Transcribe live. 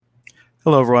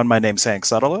Hello, everyone. My name's Hank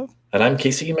Sutalo, And I'm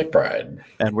Casey McBride.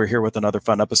 and we're here with another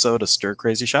fun episode of Stir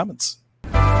Crazy Shamans.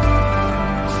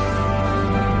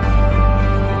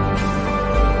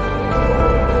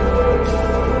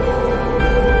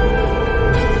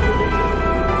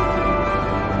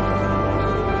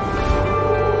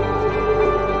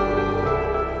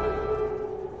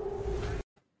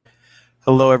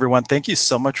 Hello, everyone. Thank you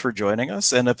so much for joining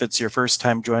us. And if it's your first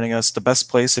time joining us, the best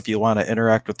place if you want to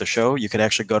interact with the show, you can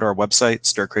actually go to our website,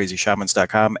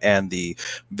 stircrazyshamans.com, and the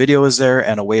video is there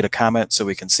and a way to comment so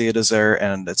we can see it is there.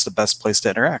 And it's the best place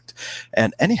to interact.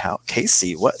 And anyhow,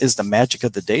 Casey, what is the magic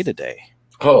of the day today?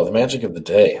 Oh, the magic of the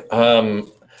day.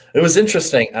 It was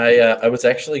interesting. I was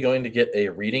actually going to get a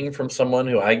reading from someone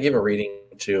who I gave a reading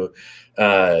to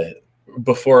uh,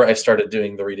 before I started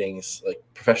doing the readings like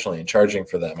professionally and charging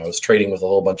for them. I was trading with a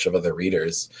whole bunch of other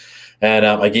readers, and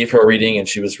I gave her a reading, and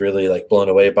she was really like blown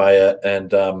away by it.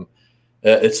 And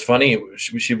it's funny,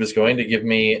 she was going to give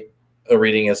me a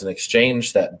reading as an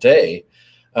exchange that day.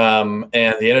 And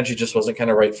the energy just wasn't kind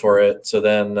of right for it. So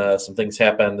then some things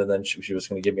happened, and then she was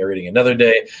going to give me a reading another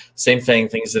day. Same thing,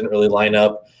 things didn't really line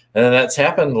up. And then that's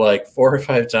happened like 4 or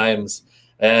 5 times.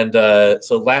 And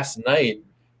so last night,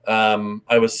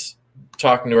 I was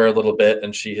talking to her a little bit,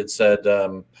 and she had said,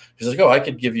 she's like, "Oh, I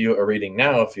could give you a reading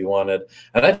now if you wanted."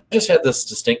 And I just had this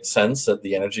distinct sense that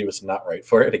the energy was not right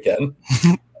for it again.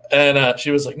 And she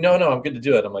was like, "No, no, I'm good to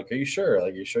do it." I'm like, "Are you sure?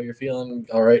 Like, you sure you're feeling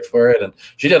all right for it?" And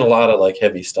she did a lot of like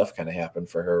heavy stuff kind of happen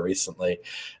for her recently,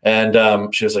 and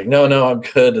she was like, "No, no, I'm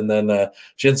good." And then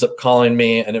she ends up calling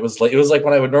me, and it was like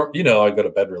when I would I go to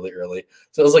bed really early,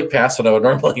 so it was like past when I would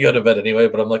normally go to bed anyway.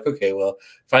 But I'm like, okay, well,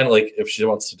 finally, if she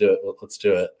wants to do it, let's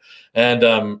do it. And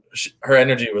her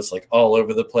energy was like all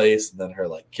over the place, and then her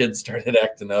like kids started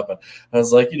acting up, and I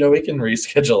was like, we can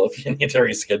reschedule if you need to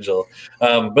reschedule.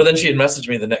 But then she had messaged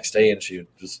me the next day, and she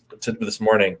just this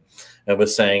morning and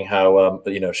was saying how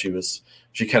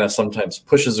she kind of sometimes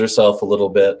pushes herself a little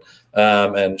bit,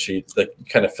 and she like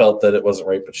kind of felt that it wasn't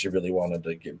right, but she really wanted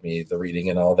to give me the reading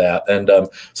and all that. And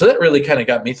so that really kind of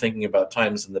got me thinking about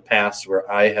times in the past where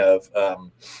I have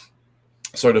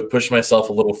sort of push myself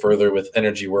a little further with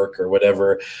energy work or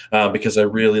whatever, because I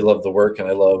really love the work and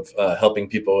I love helping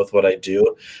people with what I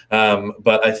do.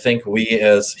 But I think we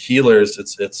as healers,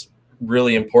 it's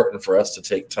really important for us to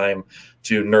take time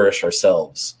to nourish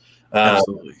ourselves. Um,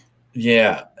 Absolutely.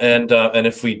 yeah, and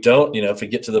if we don't, if we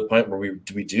get to the point where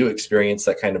we do experience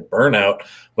that kind of burnout,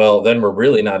 well, then we're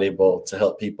really not able to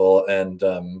help people. And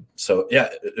so, yeah,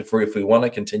 if we want to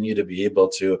continue to be able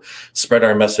to spread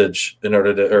our message in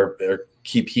order to or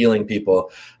keep healing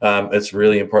people, it's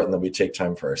really important that we take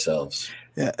time for ourselves.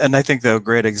 Yeah, and I think the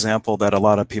great example that a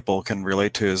lot of people can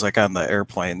relate to is like on the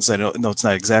airplanes. I don't know it's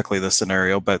not exactly the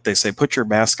scenario, but they say put your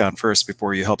mask on first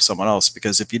before you help someone else,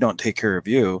 because if you don't take care of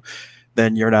you,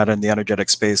 then you're not in the energetic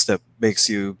space that makes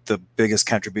you the biggest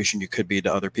contribution you could be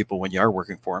to other people when you are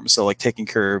working for them. So like taking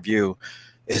care of you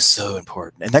is so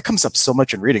important. And that comes up so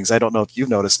much in readings. I don't know if you've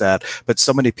noticed that, but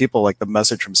so many people, like the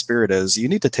message from spirit is you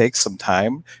need to take some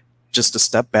time just to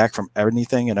step back from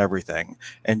anything and everything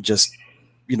and just,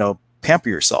 pamper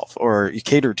yourself, or you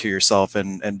cater to yourself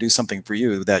and do something for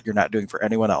you that you're not doing for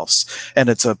anyone else. And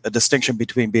it's a distinction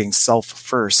between being self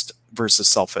first versus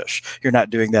selfish. You're not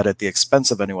doing that at the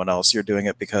expense of anyone else. You're doing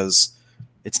it because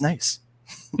it's nice.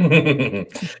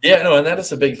 Yeah, no, and that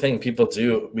is a big thing. People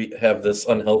do we have this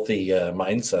unhealthy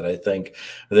mindset, I think.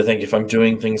 They think if I'm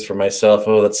doing things for myself,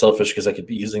 oh, that's selfish because I could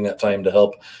be using that time to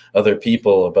help other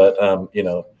people. But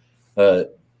uh,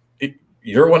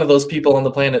 you're one of those people on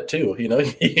the planet too. You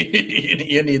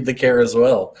need the care as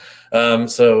well.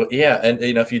 So yeah, and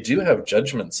if you do have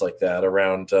judgments like that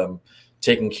around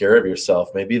taking care of yourself,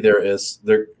 maybe there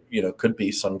could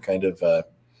be some kind of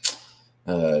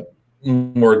uh,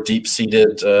 more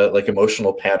deep-seated like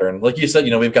emotional pattern. Like you said,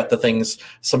 we've got the things.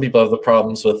 Some people have the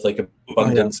problems with like Oh yeah.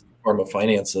 abundance in the form of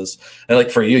finances, and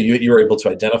like for you were able to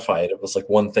identify it. It was like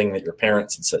one thing that your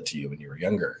parents had said to you when you were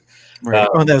younger. Right.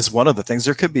 Oh, Um, that's one of the things.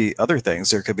 There could be other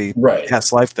things. There could be right.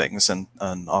 past life things and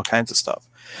all kinds of stuff.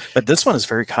 But this one is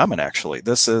very common, actually.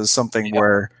 This is something Yeah.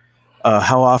 where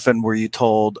how often were you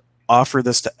told, offer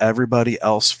this to everybody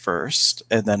else first,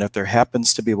 and then if there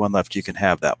happens to be one left, you can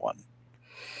have that one?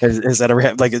 Is that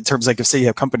ever like in terms like if say you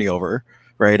have company over,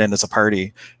 right, and it's a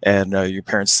party, and your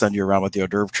parents send you around with the hors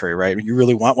d'oeuvre tray, right? And you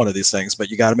really want one of these things, but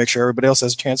you got to make sure everybody else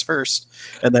has a chance first.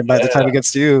 And then by the time Yeah. it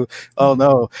gets to you, oh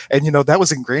no! And that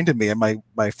was ingrained in me. And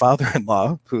my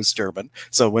father-in-law, who's German,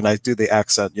 so when I do the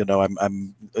accent,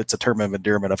 I'm it's a term of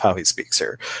endearment of how he speaks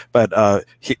here. But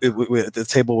the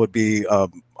table would be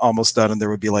almost done, and there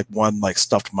would be like one like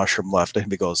stuffed mushroom left,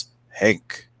 and he goes,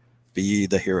 "Hank, be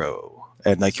the hero."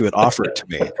 and like he would offer it to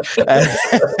me. And,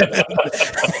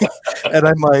 and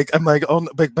I'm like, oh,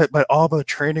 but all the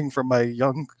training from my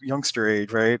youngster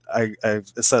age, right?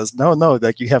 It says no,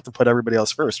 like you have to put everybody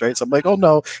else first, right? So I'm like, oh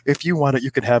no, if you want it,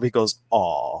 you can have it. He goes,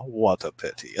 oh, what a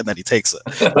pity, and then he takes it.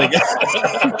 Like,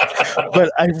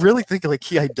 but I really think like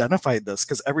he identified this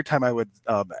because every time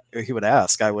he would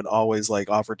ask, I would always like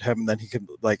offer to him, and then he could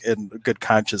like in good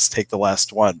conscience take the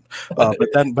last one. But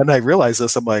then when I realized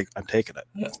this, I'm like, I'm taking it.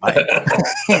 I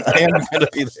am going to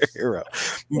be their hero.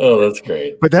 Oh, that's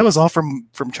great. But that was all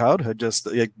from childhood, just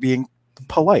like being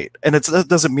polite, and it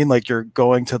doesn't mean like you're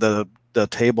going to the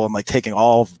table and like taking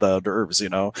all of the nerves, you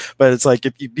know. But it's like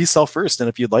if you be self first, and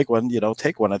if you'd like one, you know,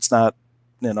 take one. It's not,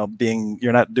 you know,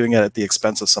 you're not doing it at the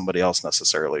expense of somebody else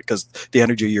necessarily, because the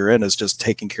energy you're in is just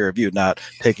taking care of you, not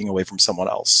taking away from someone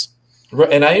else.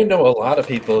 Right, and I know a lot of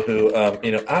people who,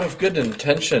 you know, out of good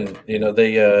intention, you know,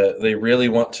 they really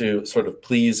want to sort of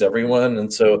please everyone,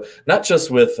 and so not just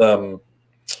with,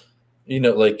 you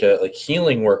know, like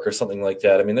healing work or something like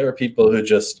that. I mean, there are people who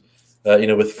just, you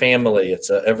know, with family, it's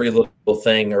every little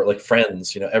thing, or like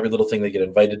friends, you know, every little thing they get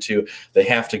invited to, they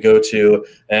have to go to,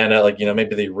 and like, you know,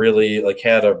 maybe they really like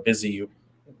had a busy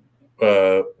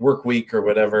work week or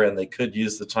whatever, and they could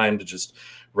use the time to just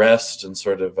rest and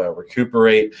sort of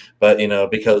recuperate. But, you know,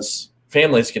 because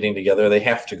families getting together, they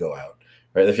have to go out,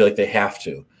 right? They feel like they have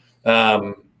to.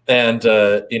 And,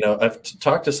 you know, I've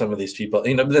talked to some of these people,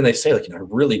 you know, then they say like, you know, I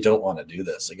really don't want to do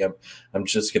this. Like, I'm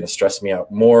just going to stress me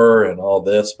out more and all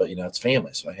this, but, you know, it's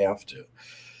family, so I have to.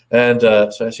 And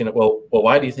so I asked, you know, well,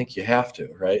 why do you think you have to,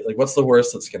 right? Like, what's the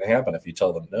worst that's going to happen if you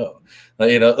tell them no?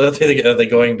 You know, are they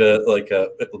going to like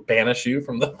banish you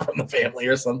from the family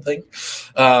or something?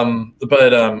 And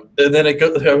then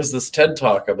there was this TED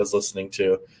talk I was listening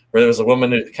to where there was a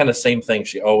woman who kind of same thing.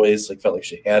 She always like felt like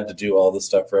she had to do all this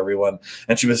stuff for everyone,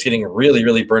 and she was getting really,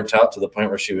 really burnt out to the point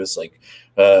where she was like,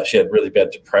 she had really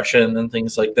bad depression and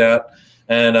things like that.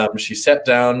 And she sat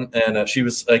down, and she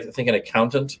was, I think, an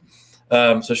accountant.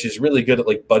 So she's really good at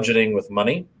like budgeting with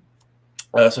money.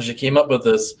 So she came up with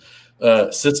this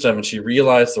system, and she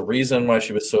realized the reason why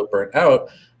she was so burnt out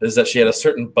is that she had a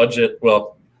certain budget.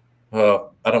 Well,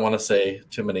 I don't want to say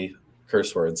too many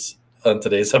curse words on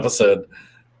today's episode.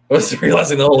 I was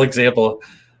realizing the whole example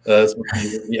is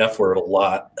the F word a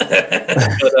lot.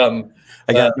 But,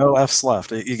 I got no F's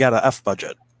left. You got an F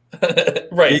budget.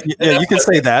 Right. Yeah, you can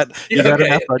say that. You got an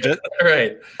F budget.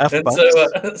 Right. F and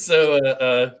bucks.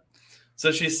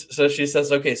 So she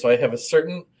says, okay, so I have a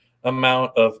certain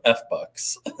amount of F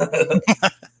bucks.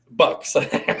 Bucks. So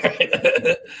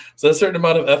a certain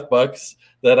amount of F bucks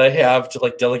that I have to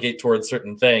like delegate towards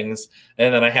certain things,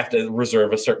 and then I have to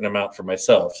reserve a certain amount for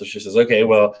myself. So she says, okay,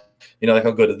 well, you know, like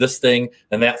I'll go to this thing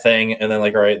and that thing, and then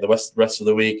like, all right, the rest of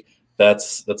the week,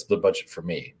 that's the budget for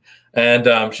me.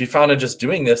 And she found in just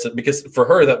doing this, because for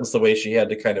her that was the way she had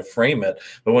to kind of frame it.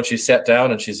 But when she sat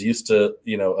down and she's used to,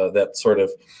 you know, that sort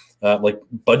of like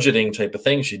budgeting type of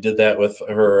thing, she did that with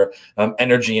her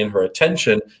energy and her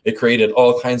attention. It created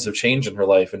all kinds of change in her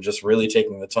life, and just really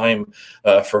taking the time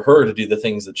for her to do the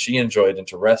things that she enjoyed and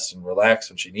to rest and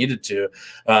relax when she needed to.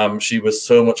 She was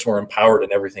so much more empowered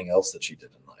in everything else that she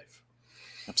did in life.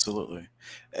 Absolutely.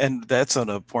 And that's an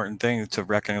important thing to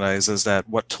recognize, is that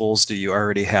what tools do you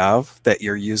already have that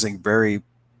you're using very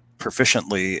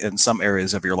proficiently in some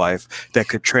areas of your life that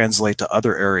could translate to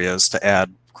other areas to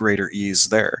add greater ease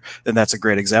there. And that's a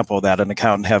great example of that. An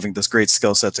accountant having this great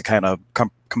skill set to kind of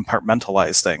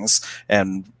compartmentalize things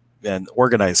and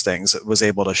organize things, was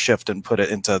able to shift and put it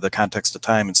into the context of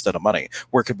time instead of money.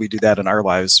 Where could we do that in our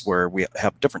lives where we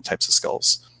have different types of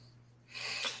skills?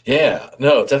 Yeah,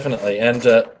 no, definitely. And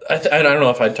I don't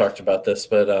know if I talked about this,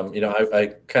 but you know,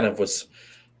 I kind of was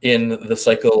in the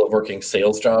cycle of working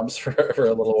sales jobs for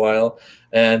a little while.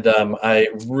 And I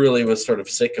really was sort of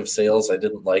sick of sales. I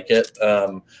didn't like it.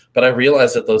 But I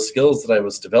realized that those skills that I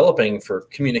was developing for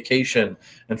communication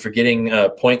and for getting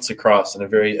points across in a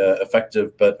very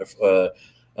effective but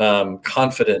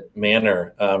confident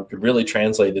manner could really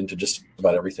translate into just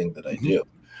about everything that I do.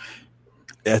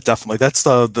 Yeah, definitely. That's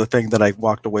the thing that I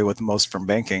walked away with most from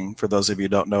banking. For those of you who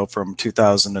don't know, from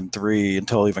 2003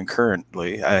 until even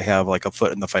currently, I have like a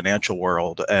foot in the financial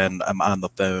world, and I'm on the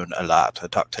phone a lot. I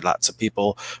talk to lots of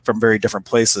people from very different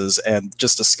places, and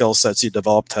just the skill sets you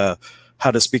develop to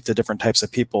how to speak to different types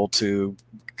of people to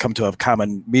come to a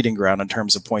common meeting ground in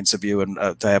terms of points of view, and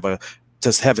to have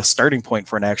a starting point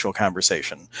for an actual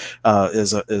conversation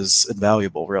is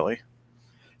invaluable, really.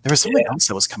 There was something else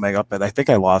that was coming up, and I think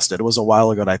I lost it. It was a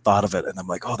while ago, and I thought of it, and I'm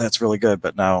like, oh, that's really good.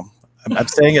 But now I'm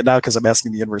saying it now because I'm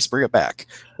asking the universe, bring it back.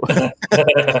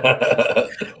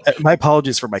 My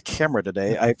apologies for my camera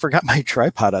today. I forgot my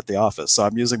tripod at the office, so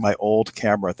I'm using my old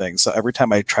camera thing. So every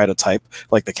time I try to type,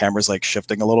 like the camera's like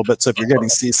shifting a little bit. So if you're getting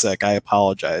seasick, I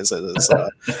apologize. It is,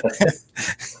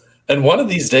 And one of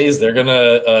these days, they're gonna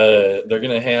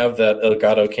have that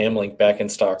Elgato Cam Link back in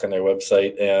stock on their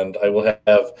website, and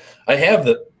I have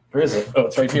the. Where is it? Oh,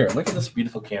 it's right here. Look at this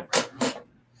beautiful camera.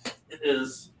 It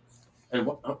is.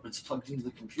 Oh, it's plugged into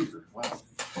the computer. Wow.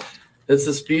 It's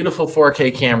this beautiful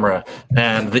 4K camera,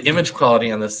 and the image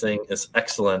quality on this thing is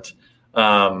excellent.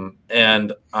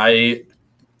 And I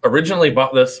originally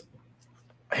bought this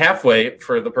halfway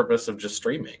for the purpose of just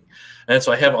streaming. And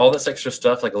so I have all this extra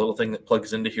stuff, like a little thing that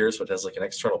plugs into here. So it has like an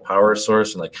external power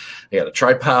source, and like I got a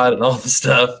tripod and all the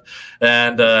stuff.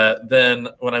 And then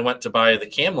when I went to buy the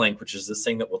Cam Link, which is this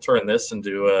thing that will turn this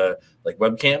into a like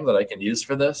webcam that I can use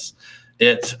for this,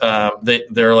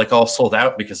 they're like all sold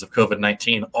out because of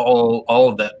COVID-19. All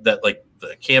of that like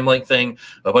the Cam Link thing,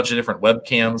 a bunch of different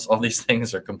webcams, all these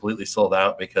things are completely sold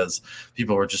out because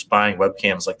people were just buying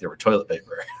webcams like they were toilet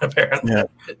paper, apparently. yeah.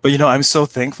 But I'm so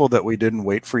thankful that we didn't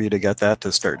wait for you to get that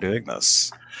to start doing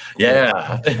this.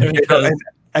 Yeah.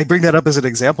 I bring that up as an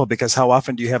example because how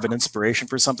often do you have an inspiration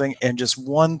for something and just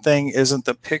one thing isn't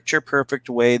the picture perfect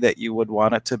way that you would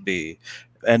want it to be?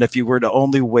 And if you were to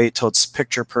only wait till it's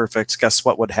picture perfect, guess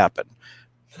what would happen?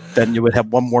 Then you would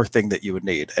have one more thing that you would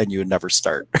need, and you would never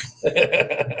start.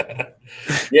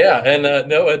 Yeah, and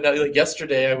like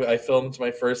yesterday I filmed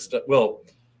my first.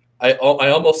 I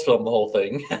almost filmed the whole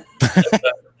thing.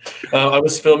 I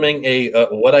was filming a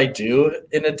what I do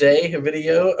in a day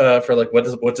video for like what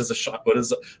does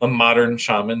a modern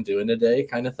shaman do in a day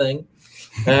kind of thing,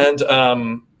 and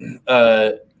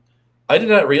I did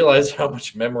not realize how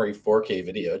much memory 4K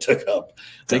video took up.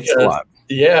 That's a lot.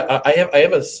 Yeah, I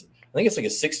have I think it's like a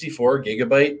 64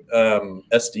 gigabyte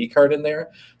SD card in there.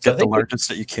 So Get the largest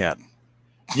that you can.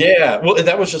 Yeah, well,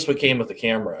 that was just what came with the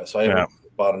camera, so I haven't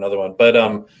bought another one. But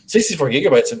 64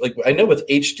 gigabytes, like I know with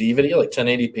HD video, like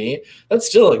 1080p, that's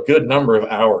still a good number of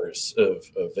hours of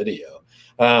video.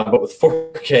 But with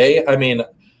 4K, I mean,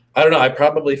 I don't know. I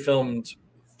probably filmed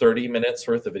 30 minutes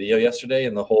worth of video yesterday,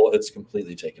 and it's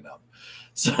completely taken up.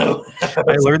 So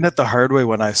I learned that the hard way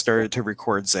when I started to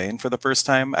record Zane for the first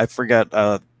time. I forget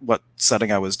what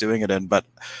setting I was doing it in, but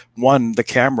the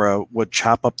camera would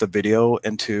chop up the video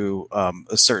into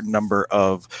a certain number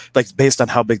of, like, based on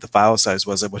how big the file size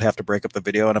was, it would have to break up the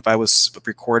video. And if I was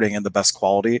recording in the best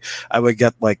quality, I would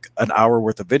get like an hour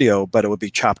worth of video, but it would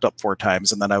be chopped up 4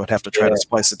 times, and then I would have to try to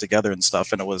splice it together and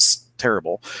stuff, and it was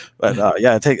terrible. But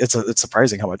it's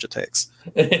surprising how much it takes.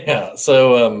 Yeah.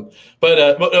 So,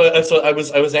 so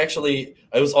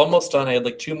I was almost done. I had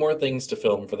like 2 more things to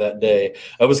film for that day.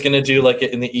 I was going to do like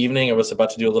in the evening. I was about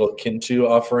to do a little Kintu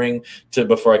offering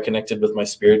before I connected with my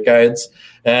spirit guides.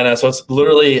 And so it's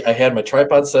literally, I had my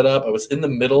tripod set up. I was in the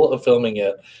middle of filming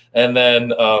it. And then,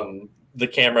 the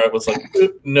camera was like,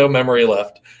 no memory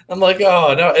left. I'm like,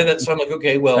 oh no. And then, so I'm like,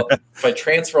 okay, well, if I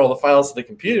transfer all the files to the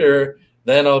computer,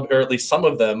 then or at least some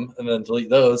of them, and then delete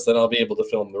those, then I'll be able to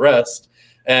film the rest.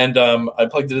 And I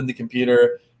plugged it in the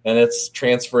computer, and it's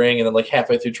transferring, and then like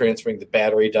halfway through transferring, the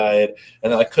battery died,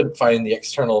 and then I couldn't find the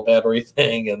external battery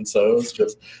thing, and so it was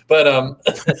just. But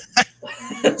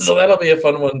so that'll be a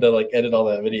fun one to like edit all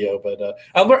that video. But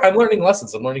I'm learning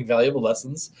lessons. I'm learning valuable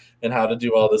lessons and how to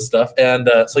do all this stuff. And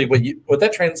so what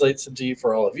that translates into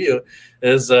for all of you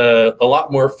is a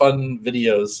lot more fun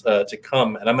videos to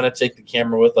come. And I'm going to take the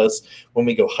camera with us when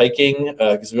we go hiking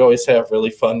because we always have really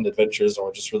fun adventures, and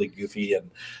we're just really goofy and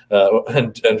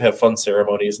have fun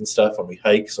ceremonies and stuff when we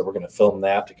hike. So we're going to film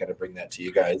that to kind of bring that to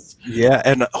you guys. Yeah,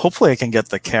 and hopefully I can get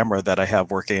the camera that I have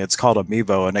working. It's called a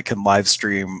Mevo, and it can live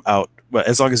stream out. Well,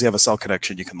 as long as you have a cell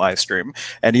connection, you can live stream.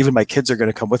 And even my kids are going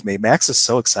to come with me. Max is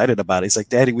so excited about it. He's like,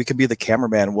 Daddy, we can be the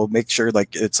cameraman. We'll make sure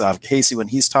like it's on Casey when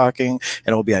he's talking, and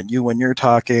it'll be on you when you're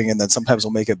talking. And then sometimes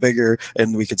we'll make it bigger,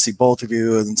 and we can see both of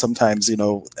you. And sometimes,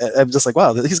 I'm just like,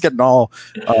 wow, he's getting all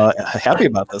happy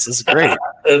about this. This is great.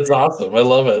 It's awesome. I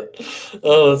love it.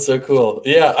 Oh, that's so cool.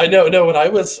 Yeah, I know. No, when I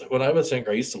was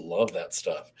younger, I used to love that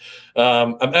stuff.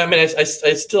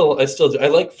 I still do. I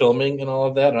like filming and all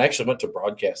of that. And I actually went to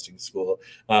broadcasting school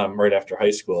right after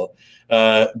high school.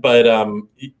 But I'm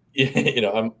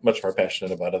much more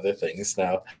passionate about other things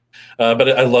now. But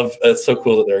it's so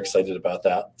cool that they're excited about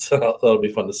that. So that'll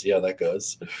be fun to see how that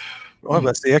goes. Well,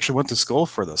 they actually went to school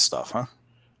for this stuff, huh?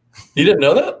 You didn't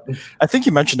know that? I think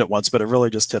you mentioned it once, but it really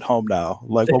just hit home now.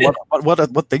 Like, well,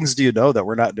 what things do you know that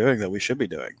we're not doing that we should be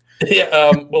doing?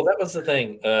 Yeah. Well, that was the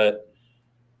thing.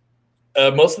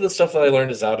 Most of the stuff that I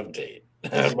learned is out of date.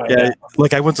 Yeah,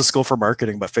 like I went to school for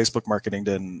marketing, but Facebook marketing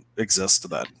didn't exist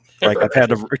then. Like I've had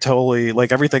to totally,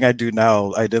 like everything I do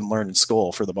now, I didn't learn in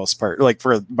school for the most part, like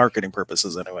for marketing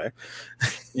purposes anyway.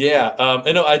 Yeah,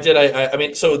 I know I did. I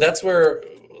mean, so that's where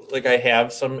like I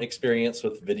have some experience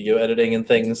with video editing and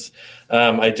things.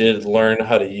 I did learn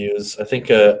how to use, I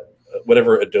think,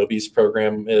 whatever Adobe's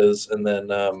program is, and then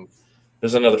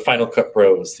there's another Final Cut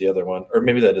Pro is the other one, or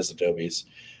maybe that is Adobe's.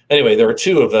 Anyway, there were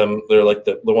two of them. They're like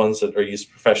the ones that are used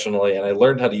professionally, and I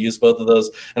learned how to use both of those,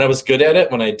 and I was good at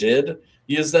it when I did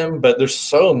use them. But there's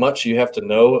so much you have to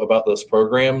know about those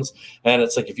programs, and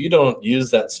it's like if you don't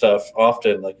use that stuff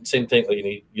often, like same thing,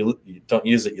 like you don't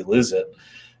use it, you lose it.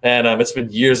 And it's been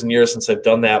years and years since I've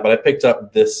done that, but I picked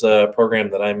up this program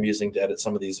that I'm using to edit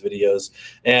some of these videos,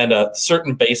 and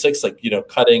certain basics like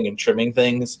cutting and trimming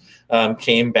things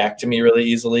came back to me really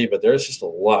easily. But there's just a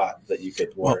lot that you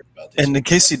could learn about these. And in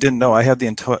case you didn't know, I have the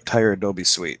entire Adobe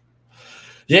suite.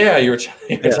 Yeah, you're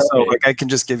so like I can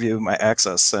just give you my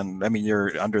access, and I mean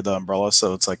you're under the umbrella,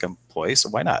 so it's like employee, so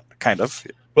why not? Kind of.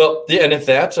 Well, yeah, and if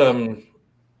that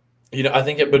I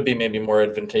think it would be maybe more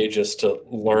advantageous to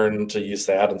learn to use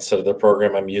that instead of the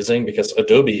program I'm using, because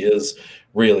Adobe is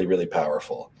really, really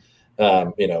powerful.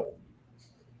 Okay.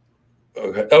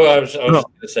 Oh, I was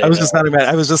just I was just not mad.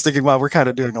 I was just thinking, well, we're kind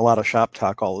of doing a lot of shop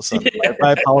talk all of a sudden. Yeah.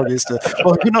 My apologies to.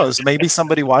 Well, who knows? Maybe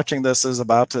somebody watching this is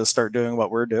about to start doing what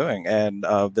we're doing, and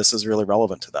this is really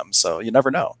relevant to them. So you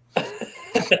never know.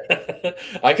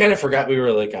 I kind of forgot we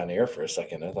were like on air for a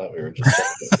second. I thought we were just.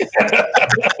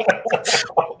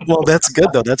 Well, that's good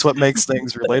though. That's what makes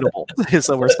things relatable.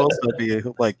 So we're supposed to be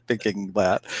like thinking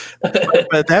that.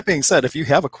 But that being said, if you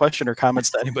have a question or comments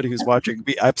to anybody who's watching,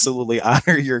 we absolutely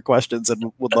honor your questions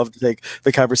and would love to take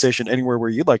the conversation anywhere where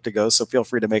you'd like to go. So feel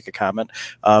free to make a comment.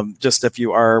 Just if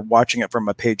you are watching it from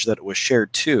a page that it was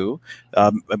shared to,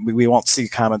 we won't see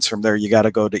comments from there. You got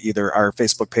to go to either our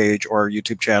Facebook page or our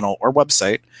YouTube channel or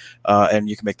website, and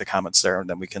you can make the comments there, and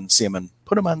then we can see them and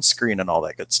put them on screen and all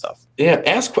that good stuff. Yeah,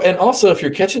 and also if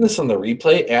you're catching this on the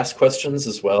replay, ask questions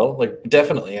as well. Like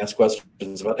definitely ask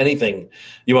questions about anything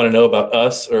you want to know about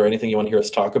us or anything you want to hear us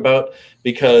talk about,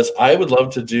 because I would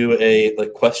love to do a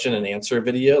like question and answer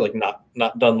video, like not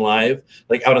done live,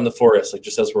 like out in the forest, like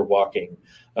just as we're walking.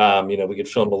 We could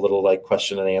film a little like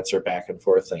question and answer back and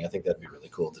forth thing. I think that'd be really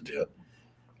cool to do.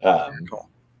 Cool.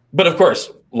 But of course,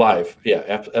 live,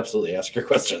 yeah, absolutely. Ask your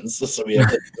questions so we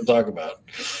have to talk about.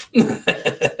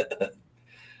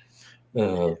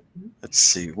 Let's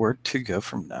see where to go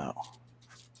from now.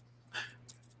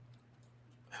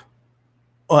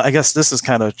 Well, I guess this is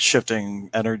kind of shifting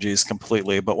energies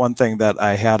completely, but one thing that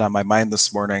I had on my mind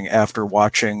this morning after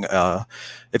watching,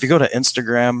 if you go to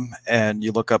Instagram and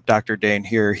you look up Dr. Dane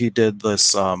here, he did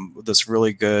this this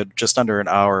really good, just under an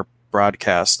hour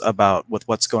broadcast about with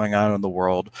what's going on in the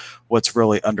world, what's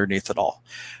really underneath it all.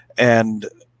 And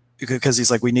because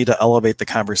he's like, we need to elevate the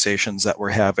conversations that we're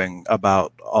having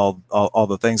about all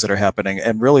the things that are happening.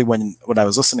 And really when I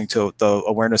was listening to it, the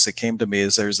awareness that came to me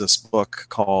is there's this book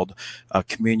called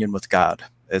Communion with God.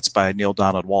 It's by Neil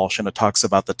Donald Walsh, and it talks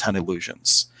about the 10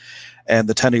 illusions. And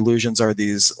the 10 illusions are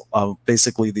these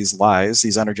basically these lies,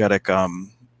 these energetic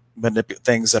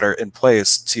things that are in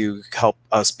place to help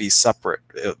us be separate,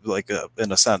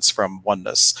 in a sense, from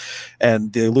oneness.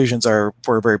 And the illusions are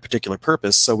for a very particular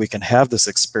purpose, so we can have this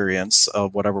experience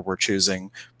of whatever we're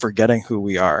choosing, forgetting who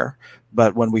we are.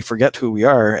 But when we forget who we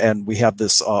are and we have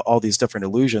this all these different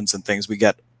illusions and things, we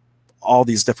get all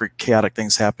these different chaotic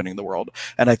things happening in the world.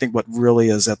 And I think what really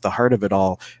is at the heart of it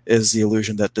all is the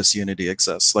illusion that disunity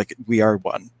exists. Like we are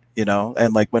one,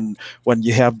 and like when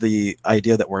you have the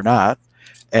idea that we're not,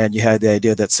 and you had the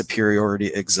idea that superiority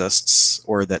exists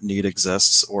or that need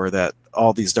exists or that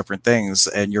all these different things,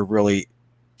 and you're really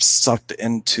sucked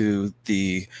into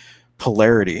the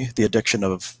polarity, the addiction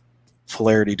of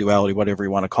polarity, duality, whatever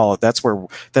you want to call it. That's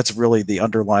really the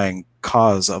underlying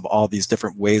cause of all these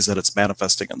different ways that it's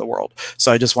manifesting in the world.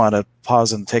 So I just want to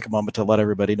pause and take a moment to let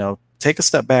everybody know, take a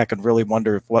step back and really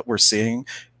wonder if what we're seeing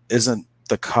isn't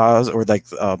the cause, or like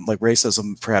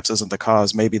racism perhaps isn't the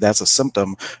cause. Maybe that's a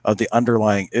symptom of the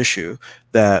underlying issue,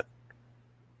 that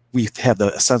we have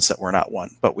the sense that we're not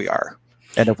one, but we are.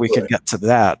 And if we can get to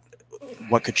that,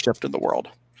 what could shift in the world?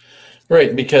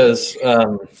 Right, because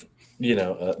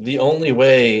the only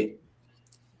way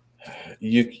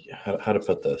how to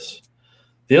put this,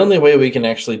 the only way we can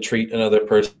actually treat another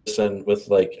person with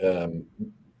the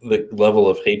level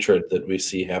of hatred that we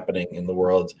see happening in the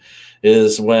world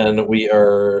is when we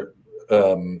are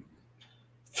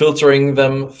filtering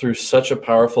them through such a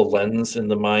powerful lens in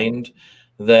the mind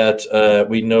that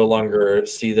we no longer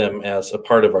see them as a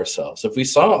part of ourselves. If we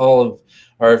saw all of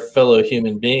our fellow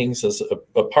human beings as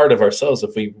a part of ourselves,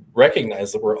 if we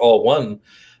recognize that we're all one,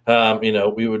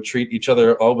 we would treat each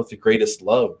other all with the greatest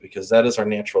love, because that is our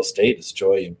natural state, is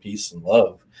joy and peace and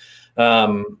love.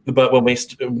 But when we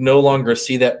no longer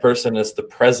see that person as the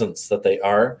presence that they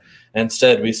are,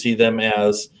 instead we see them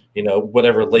as,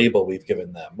 whatever label we've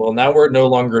given them. Well, now we're no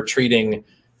longer treating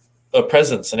a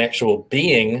presence, an actual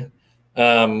being,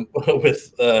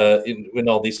 with in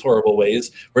all these horrible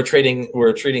ways. We're treating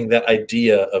that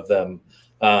idea of them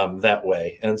that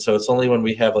way. And so it's only when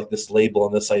we have like this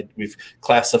label and we've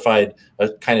classified a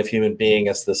kind of human being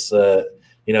as this,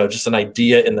 just an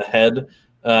idea in the head.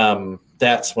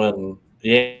 That's when,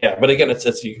 yeah. But again,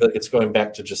 it's going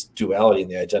back to just duality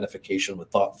and the identification with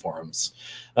thought forms.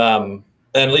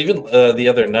 And even the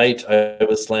other night, I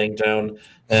was laying down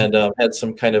and had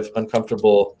some kind of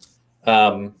uncomfortable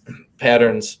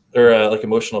patterns, or like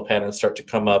emotional patterns, start to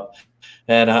come up.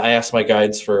 And I asked my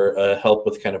guides for help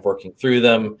with kind of working through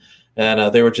them.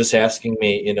 And they were just asking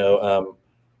me,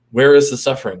 where is the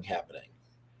suffering happening?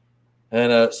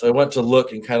 And so I went to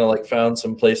look and kind of like found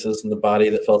some places in the body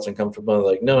that felt uncomfortable.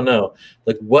 Like, no,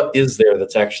 like what is there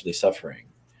that's actually suffering?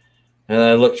 And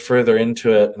I looked further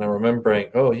into it, and I'm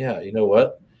remembering, oh yeah, you know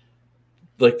what?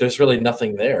 Like there's really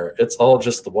nothing there. It's all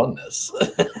just the oneness.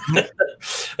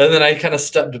 And then I kind of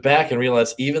stepped back and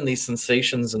realized even these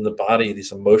sensations in the body,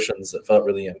 these emotions that felt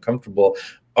really uncomfortable,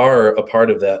 are a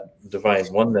part of that divine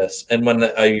oneness. And when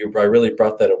I really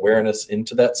brought that awareness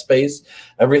into that space,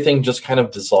 everything just kind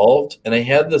of dissolved. And I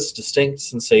had this distinct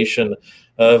sensation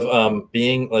of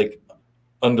being like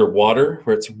underwater,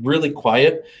 where it's really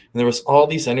quiet and there was all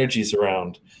these energies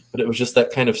around, but it was just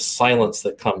that kind of silence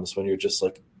that comes when you're just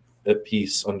like at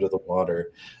peace under the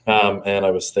water. And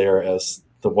I was there as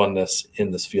the oneness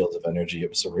in this field of energy. It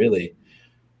was a really,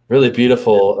 really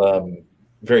beautiful,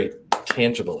 very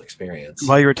tangible experience.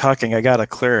 While you were talking, I got a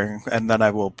clearing, and then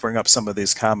I will bring up some of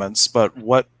these comments. But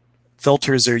what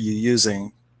filters are you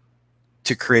using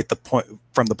to create the point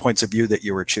from the points of view that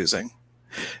you were choosing?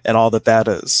 And all that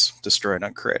is, destroy and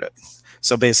uncreate it.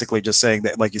 So basically just saying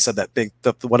that, like you said,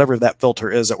 whatever that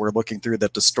filter is that we're looking through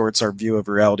that distorts our view of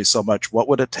reality so much, what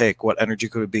would it take? What energy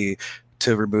could it be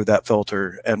to remove that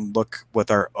filter and look with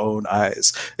our own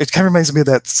eyes? It kind of reminds me of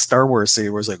that Star Wars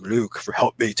scene where it's like, Luke,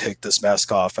 help me take this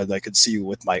mask off and I could see you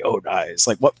with my own eyes.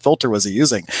 Like, what filter was he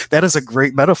using? That is a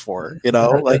great metaphor,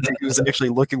 like he was actually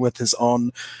looking with his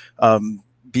own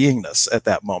beingness at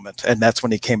that moment, and that's when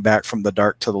he came back from the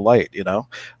dark to the light.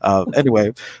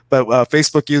 Anyway, but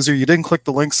Facebook user, you didn't click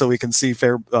the link so we can see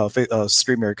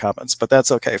StreamYard comments, but that's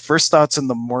okay. First thoughts in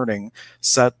the morning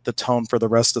set the tone for the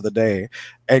rest of the day.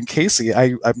 And Casey,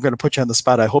 I'm going to put you on the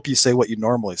spot. I hope you say what you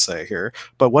normally say here,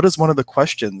 but what is one of the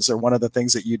questions or one of the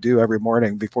things that you do every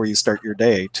morning before you start your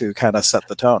day to kind of set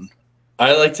the tone?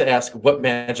 I like to ask, what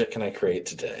magic can I create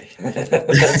today?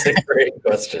 That's a great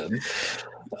question.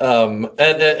 But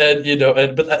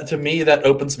to me, that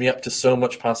opens me up to so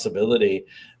much possibility.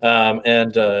 Yeah, I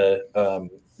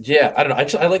don't know.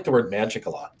 I like the word magic a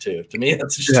lot too. To me,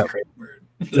 that's just a great word.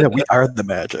 Yeah, we are the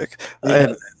magic.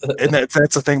 Yeah. And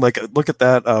that's the thing. Like, look at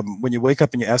that. When you wake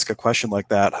up and you ask a question like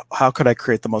that, how could I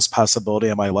create the most possibility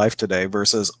in my life today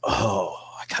versus, oh,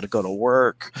 I got to go to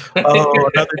work. Oh,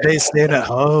 another day staying at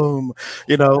home.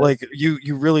 Like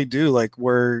you really do, like,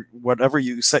 where whatever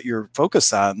you set your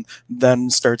focus on then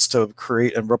starts to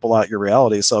create and ripple out your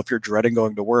reality. So if you're dreading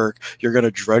going to work, you're going to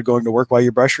dread going to work while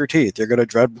you brush your teeth. You're going to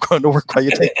dread going to work while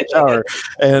you take a shower.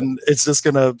 And it's just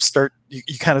going to start,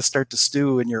 you kind of start to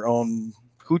stew in your own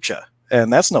hoocha.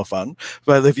 And that's no fun.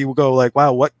 But if you go like,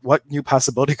 wow, what new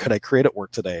possibility could I create at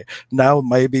work today? Now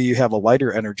maybe you have a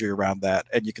lighter energy around that,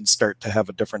 and you can start to have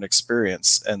a different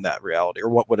experience in that reality. Or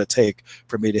what would it take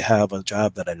for me to have a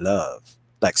job that I love,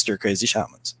 like Stir Crazy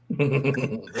Shamans?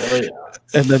 Oh, yeah.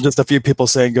 And then just a few people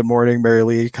saying good morning, Mary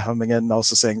Lee coming in, and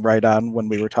also saying right on when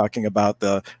we were talking about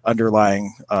the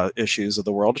underlying issues of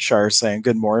the world. Shar saying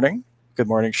good morning. Good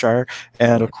morning, Shar.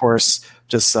 And of course,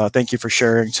 just thank you for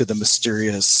sharing to the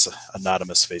mysterious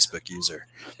anonymous Facebook user.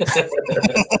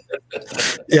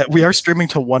 Yeah, we are streaming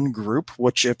to one group,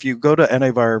 which if you go to any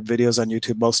of our videos on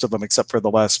YouTube, most of them except for the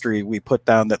last three, we put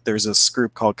down that there's this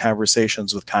group called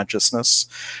Conversations with Consciousness.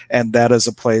 And that is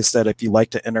a place that if you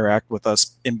like to interact with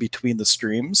us in between the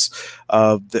streams,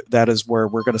 that is where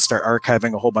we're going to start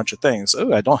archiving a whole bunch of things.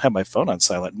 Oh, I don't have my phone on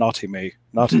silent. Naughty me.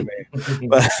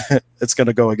 But it's going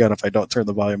to go again if I don't turn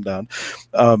the volume down.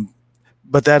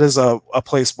 but that is a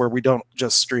place where we don't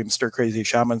just stream Stir Crazy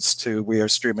Shamans to. We are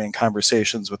streaming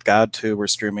Conversations with God to. We're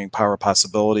streaming Power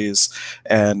Possibilities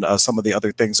and some of the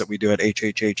other things that we do at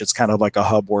HHH. It's kind of like a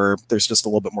hub where there's just a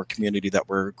little bit more community that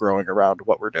we're growing around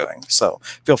what we're doing. So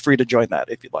feel free to join that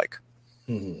if you'd like.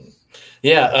 Mm-hmm.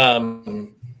 Yeah,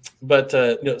 but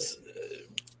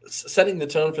setting the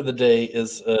tone for the day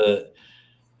is,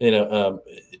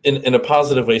 in a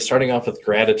positive way. Starting off with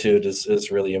gratitude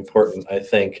is really important, I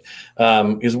think,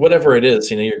 because whatever it is,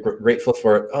 you're grateful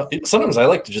for it. Sometimes I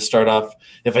like to just start off,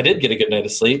 if I did get a good night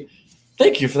of sleep,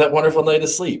 thank you for that wonderful night of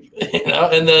sleep,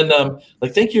 and then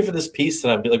thank you for this peace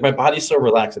that I'm like, my body's so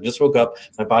relaxed. I just woke up,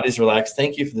 my body's relaxed.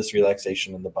 Thank you for this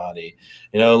relaxation in the body.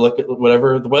 Look at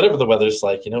whatever the weather's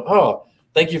like. Oh,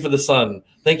 thank you for the sun.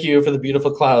 Thank you for the beautiful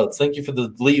clouds. Thank you for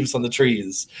the leaves on the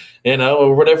trees,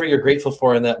 or whatever you're grateful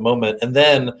for in that moment. And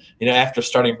then, after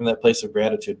starting from that place of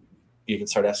gratitude, you can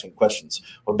start asking questions.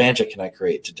 What magic can I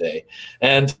create today?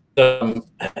 And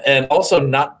also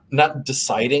not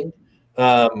deciding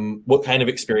what kind of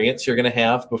experience you're going to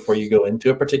have before you go into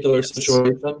a particular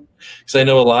situation. Because I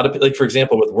know a lot of, like, for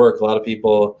example, with work, a lot of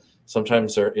people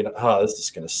sometimes are, this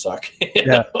is going to suck.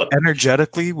 Yeah.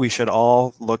 Energetically, we should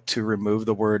all look to remove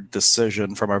the word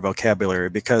decision from our vocabulary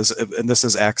because, and this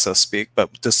is access speak,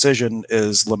 but decision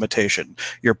is limitation.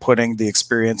 You're putting the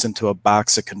experience into a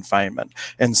box of confinement.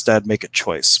 Instead, make it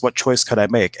choice. What choice could I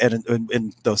make? And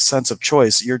in the sense of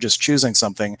choice, you're just choosing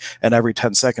something, and every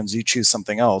 10 seconds you choose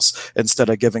something else instead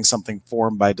of giving something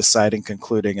form by deciding,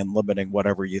 concluding, and limiting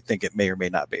whatever you think it may or may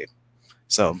not be.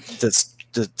 So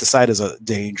decide is a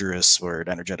dangerous word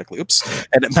energetically. Oops.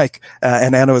 And Mike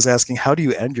and Anna was asking, how do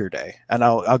you end your day? And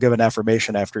I'll give an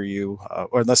affirmation after you,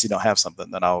 or unless you don't have something,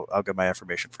 then I'll give my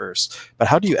affirmation first. But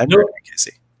how do you end your day,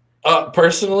 Casey?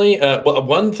 Personally, well,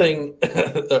 one thing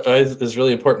is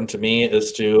really important to me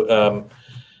is to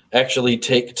actually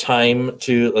take time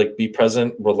to be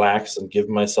present, relax, and give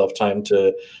myself time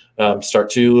to start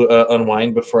to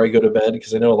unwind before I go to bed,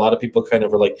 because I know a lot of people kind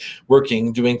of are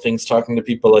working, doing things, talking to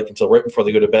people until right before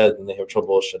they go to bed, and they have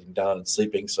trouble shutting down and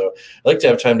sleeping. So I like to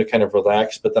have time to kind of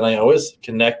relax, but then I always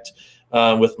connect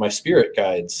with my spirit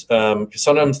guides. Because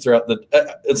sometimes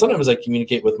sometimes I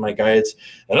communicate with my guides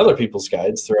and other people's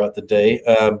guides throughout the day.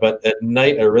 But at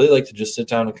night, I really like to just sit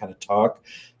down and kind of talk,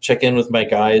 check in with my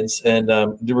guides, and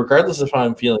regardless of how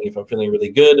I'm feeling, if I'm feeling really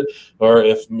good, or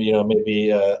if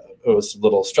maybe I was a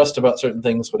little stressed about certain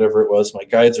things, whatever it was, my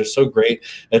guides are so great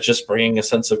at just bringing a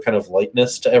sense of kind of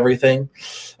lightness to everything.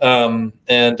 I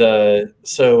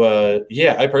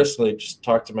personally just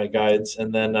talk to my guides,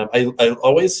 and then I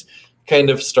always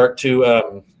kind of start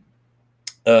to,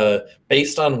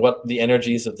 based on what the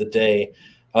energies of the day,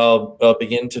 I'll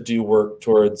begin to do work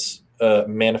towards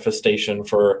manifestation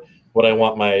for what I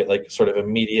want my sort of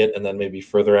immediate and then maybe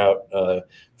further out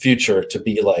future to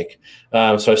be like.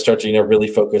 So I start to really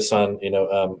focus on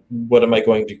what am I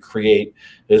going to create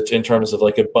in terms of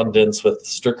abundance with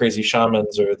Stir Crazy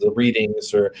Shamans or the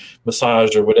readings or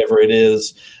massage or whatever it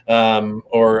is,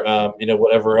 or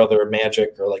whatever other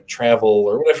magic or travel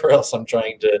or whatever else I'm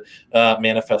trying to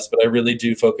manifest. But I really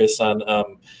do focus on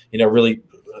really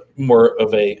more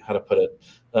of a, how to put it,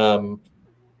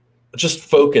 just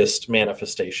focused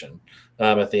manifestation.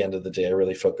 At the end of the day, I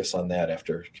really focus on that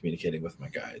after communicating with my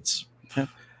guides. Yeah.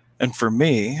 And for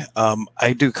me,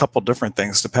 I do a couple different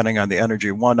things depending on the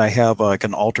energy. One, I have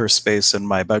an altar space in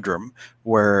my bedroom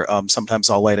where sometimes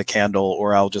I'll light a candle,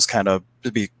 or I'll just kind of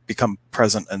become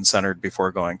present and centered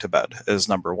before going to bed is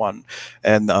number one.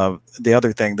 And the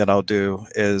other thing that I'll do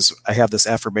is I have this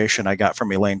affirmation I got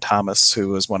from Elaine Thomas, who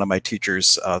was one of my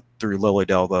teachers through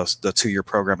Lilydale, the 2-year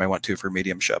program I went to for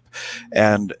mediumship.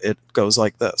 And it goes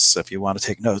like this. If you want to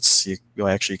take notes, you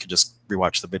could just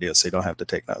rewatch the video so you don't have to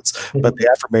take notes. But the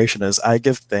affirmation is, I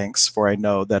give thanks, for I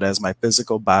know that as my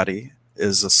physical body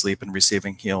is asleep and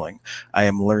receiving healing, I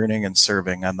am learning and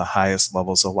serving on the highest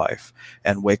levels of life,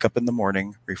 and wake up in the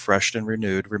morning refreshed and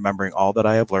renewed, remembering all that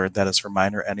I have learned, that is for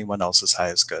mine or anyone else's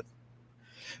highest good.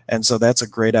 And so that's a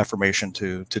great affirmation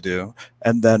to do.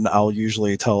 And then I'll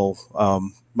usually tell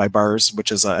my bars,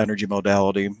 which is an energy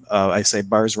modality, I say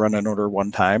bars run in order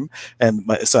one time. And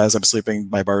so as I'm sleeping,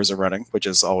 my bars are running, which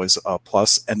is always a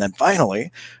plus. And then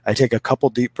finally, I take a couple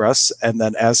deep breaths. And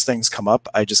then as things come up,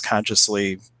 I just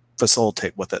consciously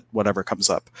facilitate with it, whatever comes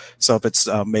up. So if it's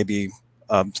maybe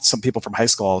some people from high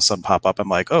school all of a sudden pop up, I'm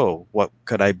like, oh, what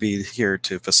could I be here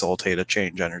to facilitate a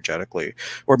change energetically?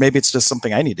 Or maybe it's just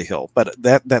something I need to heal. But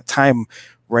that time,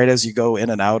 right as you go in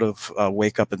and out of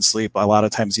wake up and sleep, a lot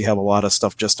of times you have a lot of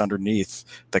stuff just underneath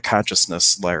the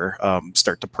consciousness layer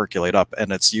start to percolate up.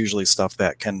 And it's usually stuff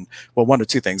that can, well, one or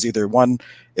two things. Either one,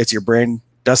 it's your brain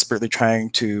desperately trying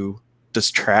to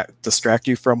distract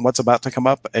you from what's about to come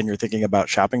up and you're thinking about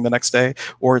shopping the next day,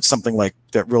 or it's something like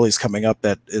that really is coming up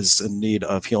that is in need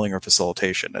of healing or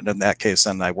facilitation. And in that case,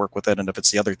 then I work with it. And if it's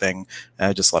the other thing,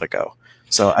 I just let it go.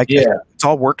 So it's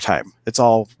all work time. It's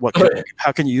all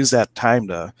how can you use that time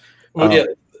to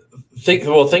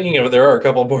thinking of it, there are a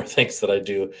couple more things that I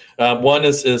do. One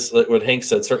is like what Hank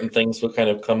said, certain things will kind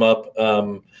of come up,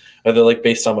 either like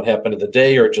based on what happened in the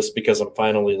day or just because I'm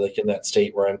finally like in that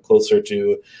state where I'm closer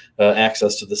to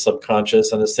access to the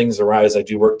subconscious. And as things arise, I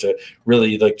do work to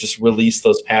really like just release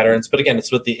those patterns. But again,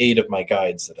 it's with the aid of my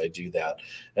guides that I do that.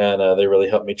 And they really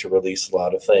help me to release a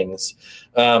lot of things.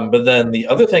 But then the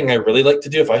other thing I really like to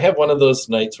do, if I have one of those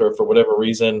nights where for whatever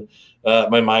reason,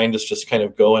 my mind is just kind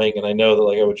of going, and I know that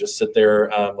like I would just sit there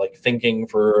like thinking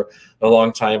for a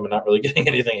long time and not really getting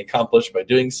anything accomplished by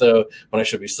doing so when I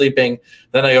should be sleeping.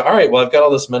 Then I go, all right, well, I've got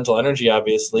all this mental energy,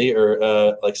 obviously,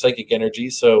 or like psychic energy.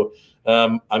 So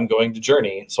I'm going to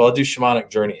journey. So I'll do shamanic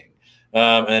journeying.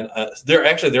 And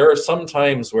there are some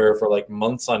times where for like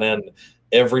months on end,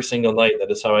 every single night, that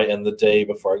is how I end the day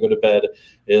before I go to bed,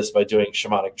 is by doing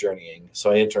shamanic journeying. So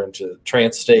I enter into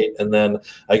trance state, and then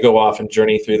I go off and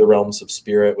journey through the realms of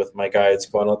spirit with my guides,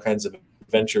 go on all kinds of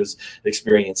adventures,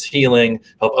 experience healing,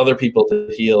 help other people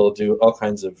to heal, do all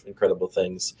kinds of incredible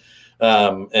things.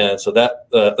 And so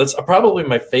that's probably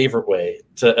my favorite way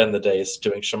to end the day, is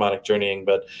doing shamanic journeying.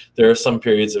 But there are some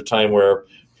periods of time where,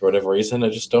 for whatever reason, I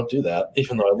just don't do that,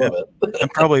 even though I love it.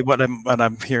 And probably what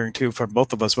I'm hearing too from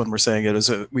both of us when we're saying it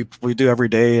is we do every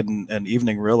day and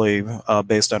evening really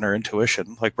based on our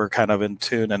intuition. Like we're kind of in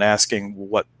tune and asking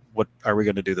what are we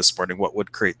going to do this morning? What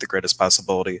would create the greatest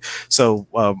possibility? So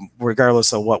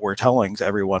regardless of what we're telling to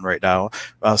everyone right now,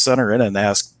 center in and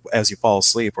ask as you fall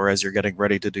asleep or as you're getting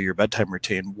ready to do your bedtime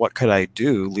routine, what could I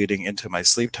do leading into my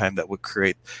sleep time that would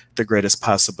create the greatest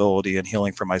possibility in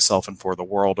healing for myself and for the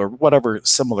world, or whatever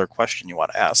similar question you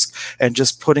want to ask. And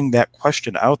just putting that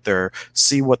question out there,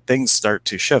 see what things start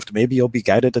to shift. Maybe you'll be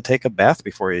guided to take a bath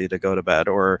before you to go to bed,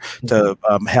 or to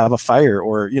have a fire,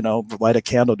 or light a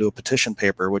candle, do a petition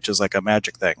paper, which is like a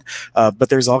magic thing. But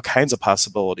there's all kinds of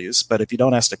possibilities. But if you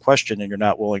don't ask the question and you're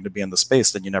not willing to be in the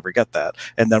space, then you never get that.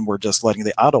 And then we're just letting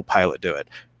the autopilot do it.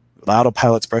 The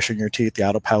autopilot's brushing your teeth, the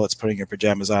autopilot's putting your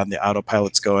pajamas on, the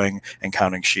autopilot's going and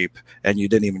counting sheep, and you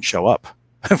didn't even show up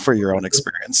for your own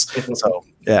experience. So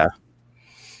yeah,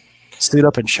 suit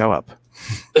up and show up.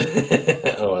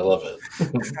 Oh, I love it.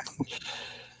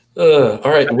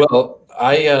 All right, well,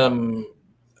 I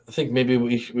think maybe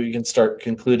we can start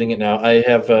concluding it now. I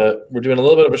have we're doing a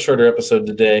little bit of a shorter episode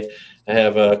today. I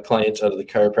have a client out of the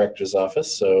chiropractor's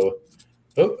office. So,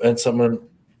 Anne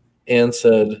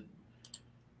said,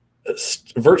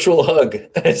 virtual hug.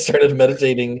 I started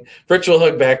meditating. Virtual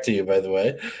hug back to you, by the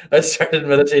way. I started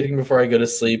meditating before I go to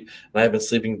sleep, and I've been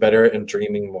sleeping better and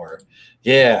dreaming more.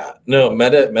 Yeah, no,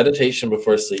 meditation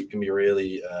before sleep can be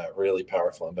really, really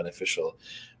powerful and beneficial.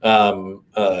 For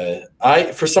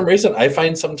some reason, I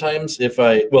find sometimes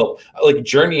like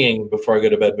journeying before I go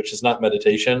to bed, which is not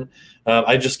meditation,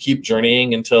 I just keep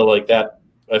journeying until like that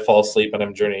I fall asleep and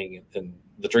I'm journeying in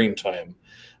the dream time.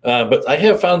 But I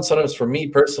have found sometimes for me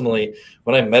personally,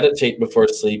 when I meditate before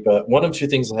sleep, one of two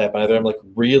things will happen. Either I'm like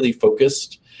really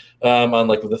focused on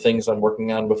like the things I'm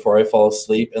working on before I fall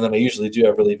asleep, and then I usually do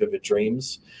have really vivid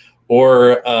dreams.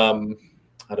 Or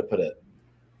how to put it?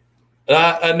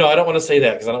 No, I don't want to say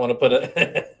that because I don't want to put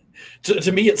it.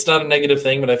 To me, it's not a negative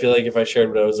thing, but I feel like if I shared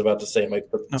what I was about to say, it might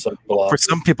put some people off. For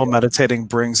some people, meditating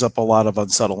brings up a lot of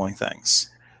unsettling things.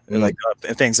 Like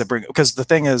things that bring, because the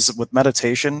thing is with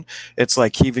meditation, it's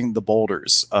like heaving the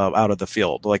boulders out of the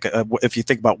field. Like if you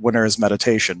think about winter's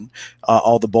meditation,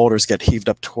 all the boulders get heaved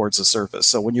up towards the surface.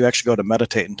 So when you actually go to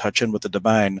meditate and touch in with the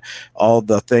divine, all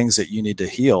the things that you need to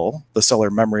heal, the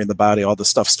cellular memory in the body, all the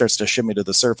stuff starts to shimmy to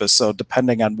the surface. So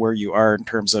depending on where you are in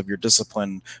terms of your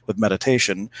discipline with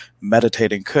meditation,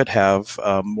 meditating could have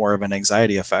more of an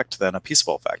anxiety effect than a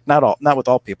peaceful effect. Not with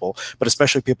all people, but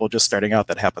especially people just starting out,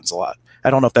 that happens a lot. I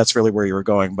don't know if that's really where you were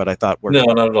going, but I thought no,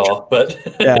 not at all. But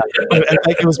yeah, I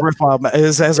think it was worthwhile.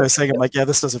 As I was saying, I'm like, yeah,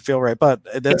 this doesn't feel right. But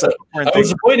that's I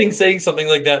was avoiding saying something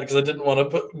like that because I didn't want to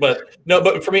put. But no,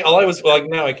 but for me, all I was like,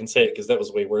 now I can say it because that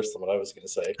was way worse than what I was going to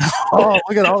say. Oh,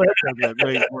 look at all that!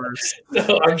 Way worse.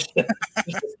 No, I'm just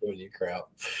giving you crap.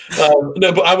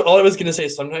 No, but all I was going to say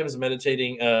is sometimes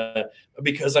meditating,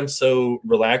 because I'm so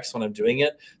relaxed when I'm doing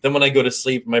it. Then when I go to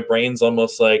sleep, my brain's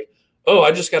almost like, oh,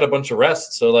 I just got a bunch of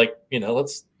rest. So like,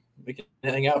 we can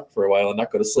hang out for a while and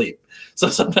not go to sleep. So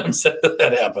sometimes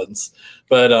that happens.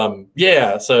 But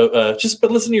yeah, so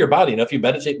but listen to your body. If you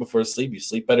meditate before sleep, you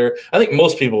sleep better. I think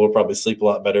most people will probably sleep a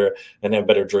lot better and have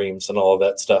better dreams and all of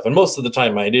that stuff. And most of the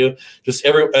time I do. Just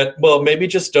maybe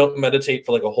just don't meditate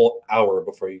for like a whole hour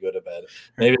before you go to bed.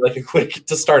 Maybe like a quick,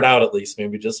 to start out at least,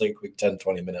 maybe just like a quick 10,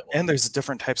 20 minute one. And there's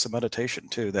different types of meditation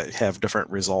too that have different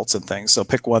results and things. So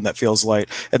pick one that feels light.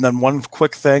 And then one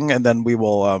quick thing, and then we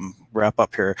will wrap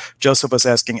up here. Joseph was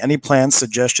asking, any plans,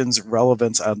 suggestions,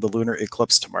 relevance on the lunar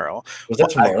eclipse tomorrow? Was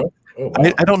that tomorrow?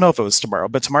 I don't know if it was tomorrow,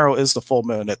 but tomorrow is the full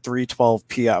moon at 3:12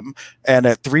 p.m. And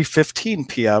at 3:15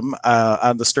 p.m.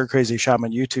 On the Stir Crazy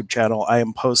Shaman YouTube channel, I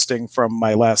am posting from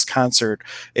my last concert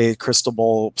a crystal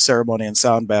bowl ceremony and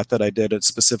sound bath that I did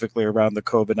specifically around the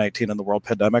COVID-19 and the world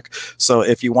pandemic. So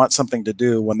if you want something to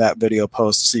do when that video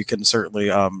posts, you can certainly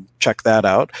check that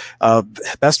out.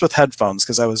 Best with headphones,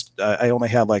 because I only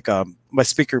had like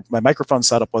my microphone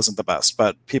setup wasn't the best,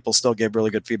 but people still gave really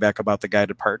good feedback about the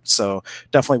guided part. So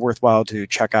definitely worthwhile to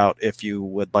check out if you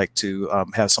would like to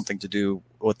have something to do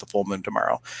with the full moon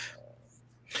tomorrow.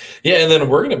 Yeah, and then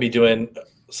we're going to be doing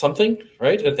something,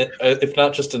 right? If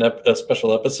not just a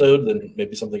special episode, then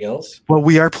maybe something else. Well,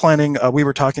 we are planning. We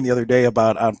were talking the other day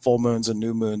about on full moons and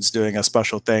new moons doing a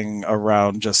special thing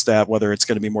around just that, whether it's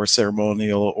going to be more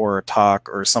ceremonial or a talk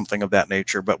or something of that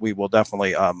nature. But we will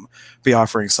definitely be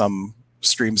offering some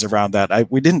streams around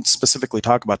that. We didn't specifically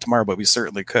talk about tomorrow, but we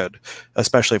certainly could,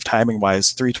 especially if timing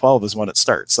wise, 3:12 is when it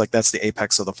starts. Like that's the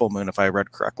apex of the full moon, if I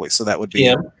read correctly. So that would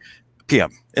be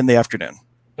PM in the afternoon.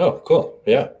 Oh, cool.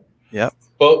 Yeah. Yeah.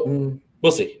 Well,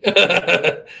 we'll see. I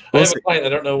have a client. I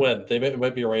don't know when. They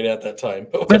might be right at that time.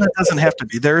 But it doesn't have to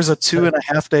be. There's a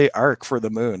 2.5 day arc for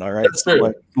the moon. All right. That's true.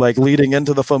 So like leading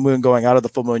into the full moon, going out of the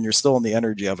full moon, you're still in the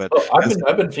energy of it. Oh,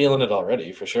 I've been feeling it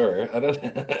already for sure. Although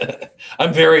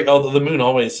the moon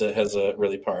always has a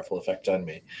really powerful effect on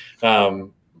me.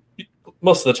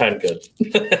 Most of the time, good.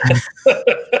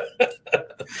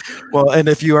 Well, and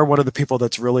if you are one of the people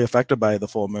that's really affected by the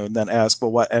full moon, then ask,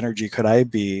 well, what energy could I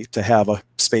be to have a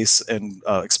space and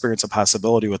experience a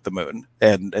possibility with the moon,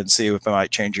 and see if it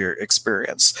might change your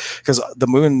experience? Because the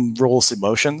moon rules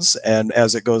emotions, and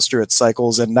as it goes through its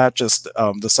cycles, and not just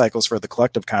the cycles for the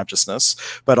collective consciousness,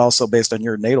 but also based on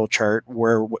your natal chart,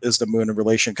 where is the moon in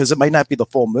relation? Because it might not be the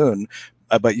full moon,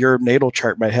 but your natal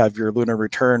chart might have your lunar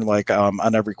return like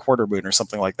on every quarter moon or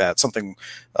something like that, something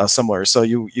similar. So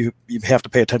you have to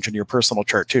pay attention to your personal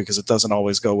chart too, because it doesn't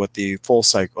always go with the full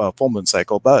moon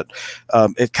cycle, but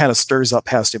it kind of stirs up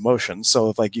past emotions. So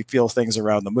if like you feel things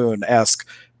around the moon, ask,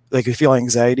 like if you feel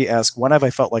anxiety, ask, when have I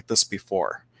felt like this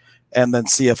before? And then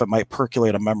see if it might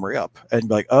percolate a memory up and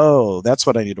be like, oh, that's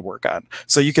what I need to work on.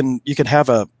 So you can have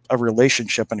a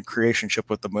relationship and a creationship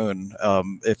with the moon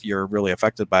if you're really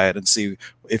affected by it, and see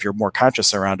if you're more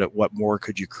conscious around it, what more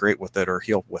could you create with it or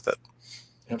heal with it.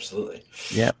 Absolutely.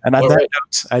 Yeah. And on that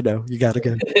note, I know you got to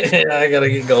go. I got to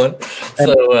get going.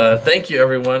 So thank you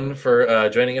everyone for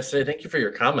joining us today. Thank you for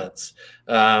your comments.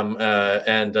 Like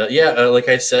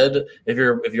I said, if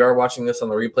you are watching this on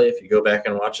the replay, if you go back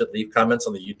and watch it, leave comments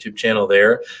on the YouTube channel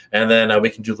there, and then we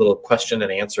can do little question and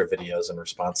answer videos in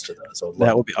response to those. So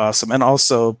that would be awesome. And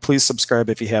also, please subscribe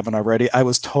if you haven't already. I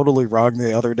was totally wrong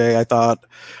the other day. I thought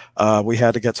we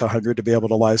had to get to 100 to be able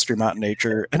to live stream out in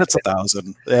nature, and it's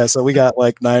 1,000. Yeah, so we got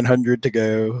like 900 to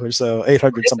go, or so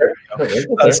 800 something.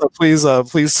 So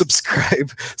please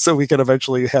subscribe so we can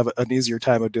eventually have an easier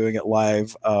time of doing it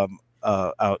live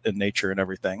out in nature and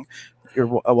everything. You're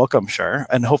welcome, Shar.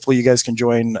 And hopefully you guys can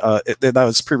join. That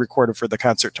was pre-recorded for the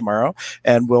concert tomorrow,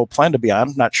 and we'll plan to be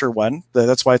on. Not sure when.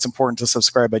 That's why it's important to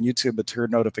subscribe on YouTube and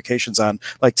turn notifications on.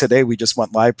 Like today, we just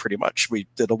went live pretty much. We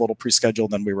did a little pre-schedule,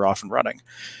 and then we were off and running.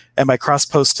 And my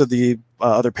cross-post to the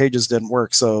other pages didn't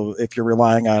work. So if you're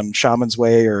relying on Shaman's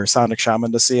Way or Sonic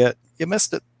Shaman to see it, you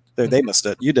missed it. They missed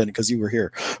it. You didn't, because you were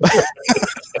here.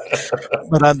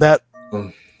 But on that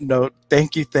note,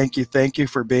 thank you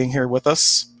for being here with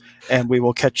us. And we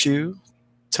will catch you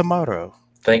tomorrow.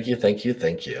 Thank you.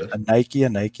 A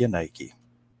Nike.